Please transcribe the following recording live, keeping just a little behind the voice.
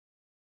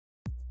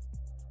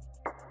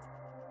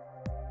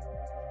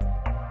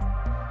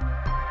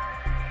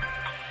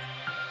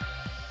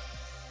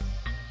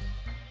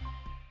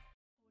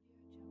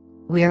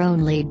We're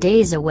only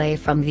days away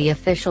from the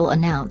official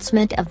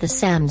announcement of the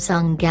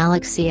Samsung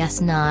Galaxy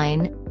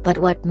S9, but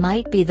what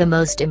might be the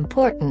most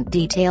important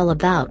detail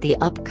about the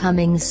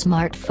upcoming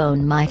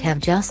smartphone might have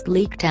just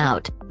leaked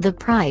out: the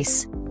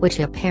price, which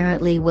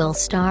apparently will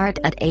start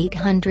at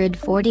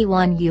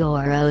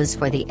 €841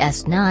 for the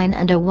S9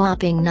 and a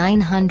whopping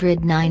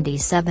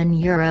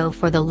 €997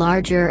 for the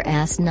larger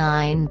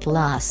S9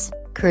 Plus,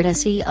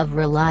 courtesy of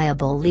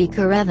reliable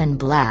leaker Evan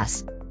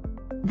Blass.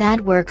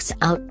 That works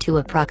out to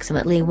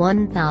approximately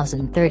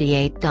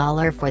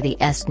 $1,038 for the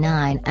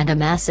S9 and a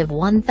massive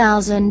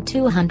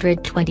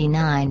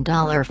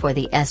 $1,229 for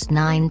the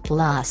S9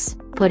 Plus,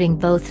 putting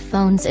both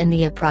phones in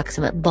the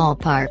approximate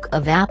ballpark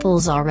of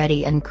Apple's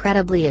already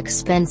incredibly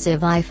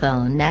expensive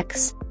iPhone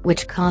X,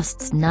 which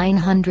costs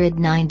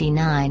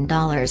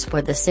 $999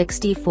 for the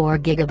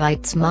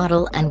 64GB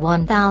model and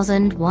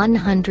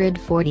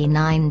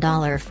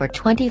 $1,149 for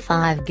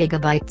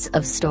 25GB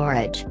of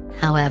storage.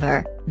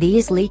 However,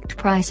 these leaked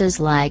prices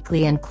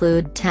likely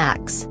include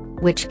tax,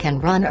 which can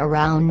run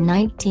around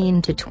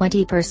 19 to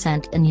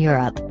 20% in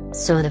Europe,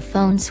 so the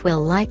phones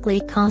will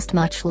likely cost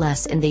much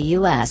less in the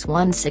US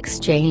once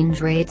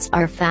exchange rates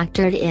are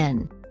factored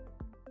in.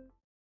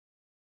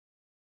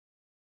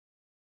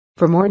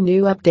 For more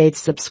new updates,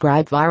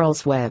 subscribe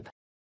Viral's Web.